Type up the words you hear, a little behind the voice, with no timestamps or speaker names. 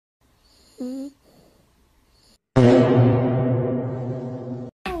Oh,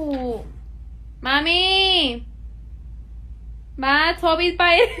 mommy, ma, Toby's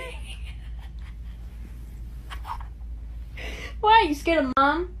biting. Why? You scared of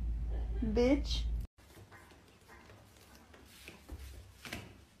mom, bitch?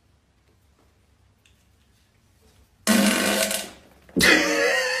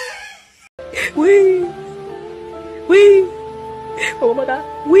 Wee! Oh my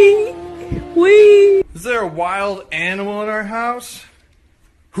god! Wee! Is there a wild animal in our house?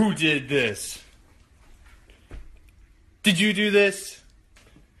 Who did this? Did you do this?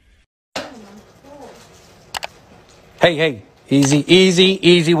 Hey,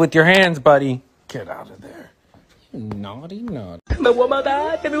 easy with your hands, buddy. Get out of there. You naughty. But one more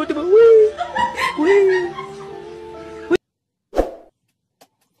time, tell me what to do. Wee!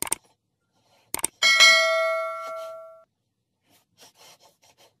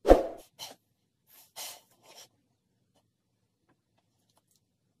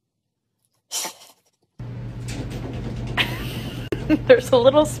 There's a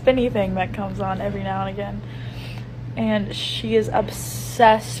little spinny thing that comes on every now and again, and she is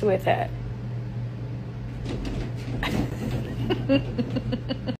obsessed with it.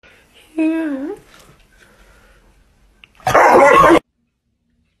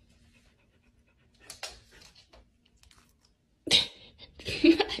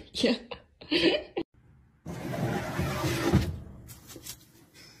 Yeah.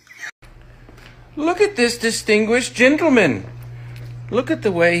 Look at this distinguished gentleman. Look at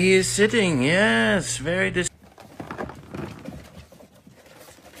the way he is sitting. Yes, very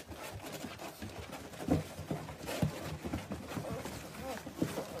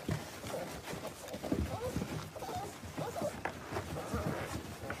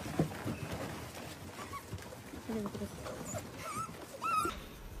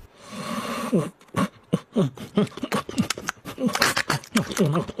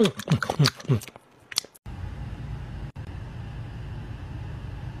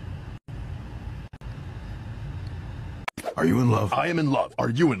Are you in love? I am in love. Are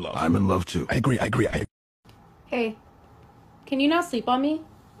you in love? I'm in love too. I agree. Hey, can you not sleep on me?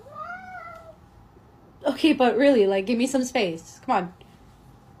 Okay, but really, like, give me some space. Come on.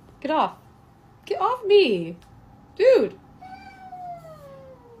 Get off. Get off me. Dude.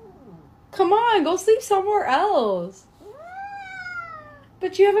 Come on, go sleep somewhere else.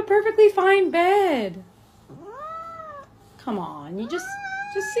 But you have a perfectly fine bed. Come on, you just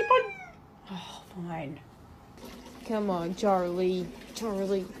sleep on... Oh, fine. Come on, Charlie.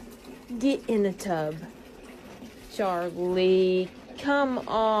 Charlie, get in the tub. Charlie, come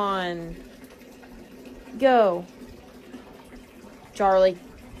on. Go. Charlie.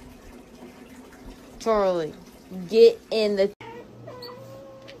 Charlie, get in the...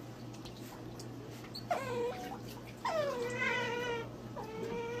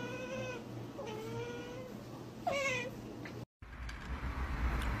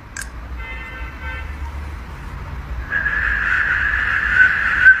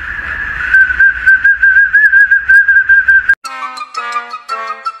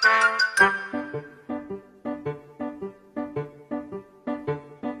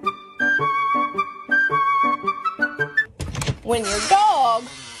 When your dog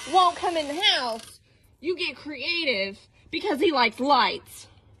won't come in the house, you get creative because he likes lights.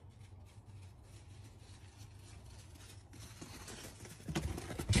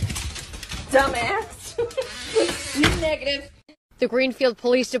 Dumbass. Negative. The Greenfield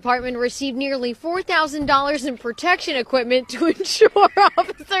Police Department received nearly $4,000 in protection equipment to ensure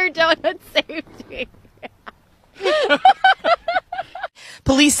Officer Donut's safety.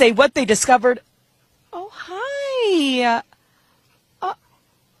 Police say what they discovered. Oh, hi.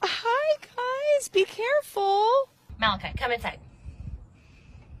 Hi, guys. Be careful. Malachi, come inside.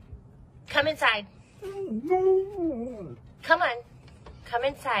 Come inside. Come on. Come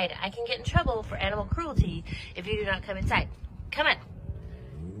inside. I can get in trouble for animal cruelty if you do not come inside. Come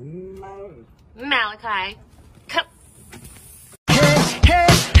on. Malachi. Come.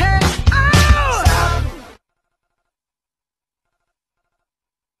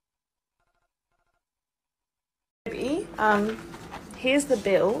 Here's the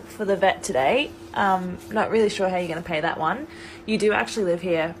bill for the vet today. Not really sure how you're going to pay that one. You do actually live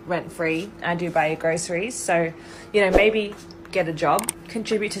here rent-free. I do buy your groceries, so, you know, maybe get a job,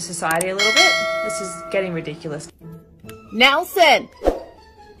 contribute to society a little bit. This is getting ridiculous. Nelson.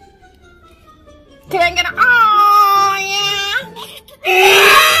 Can I get a... Oh, yeah.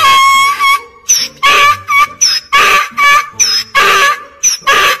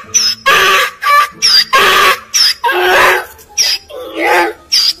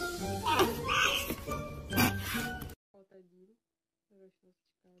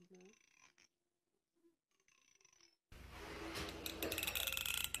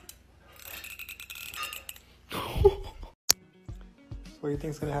 What do you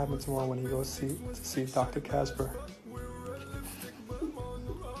think is going to happen tomorrow when he goes to see Dr. Casper?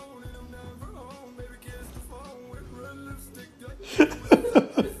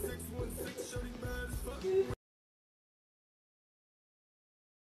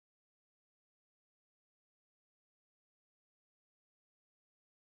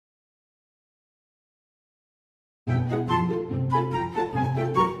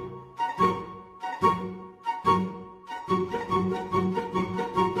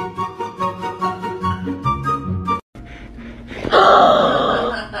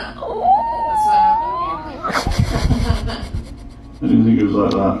 I didn't think it was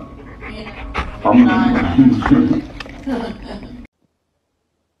like that.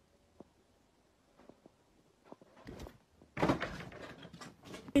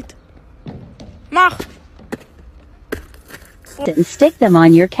 Mag! And stick them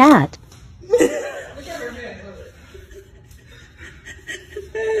on your cat.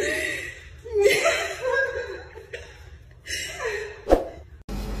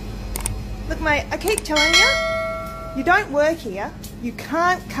 Look, mate, I keep telling you, you don't work here. You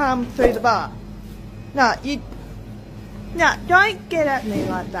can't come through the bar. No, don't get at me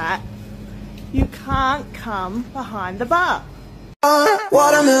like that. You can't come behind the bar.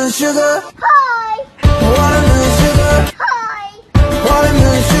 Watermelon sugar. Hi! Watermelon sugar. Hi!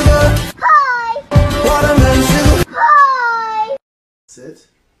 Watermelon sugar. Hi! Watermelon sugar. Hi! Sit.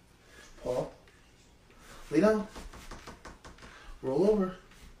 Paul. Lay down. Roll over.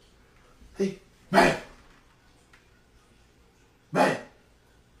 Hey. Bang. Bang.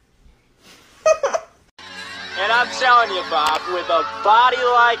 And I'm telling you, Bob, with a body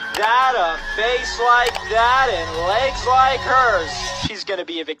like that, a face like that, and legs like hers, she's gonna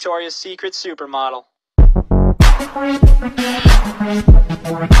be a Victoria's Secret supermodel.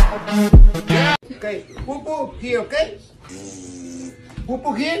 Okay, poo-poo here, okay?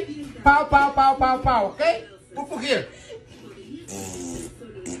 Poo-poo here, pow, pow, pow, pow, pow, okay? Poo-poo here.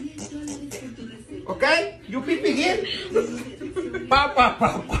 Okay? You pee-pee here? Pow, pow,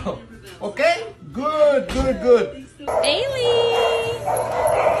 pow, pow. Okay? Good, good, good.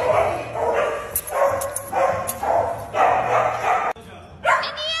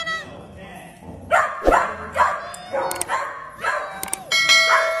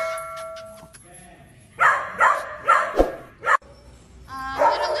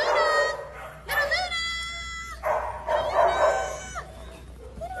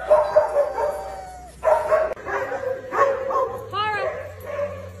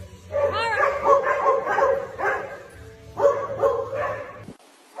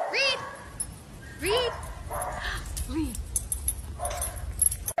 Read!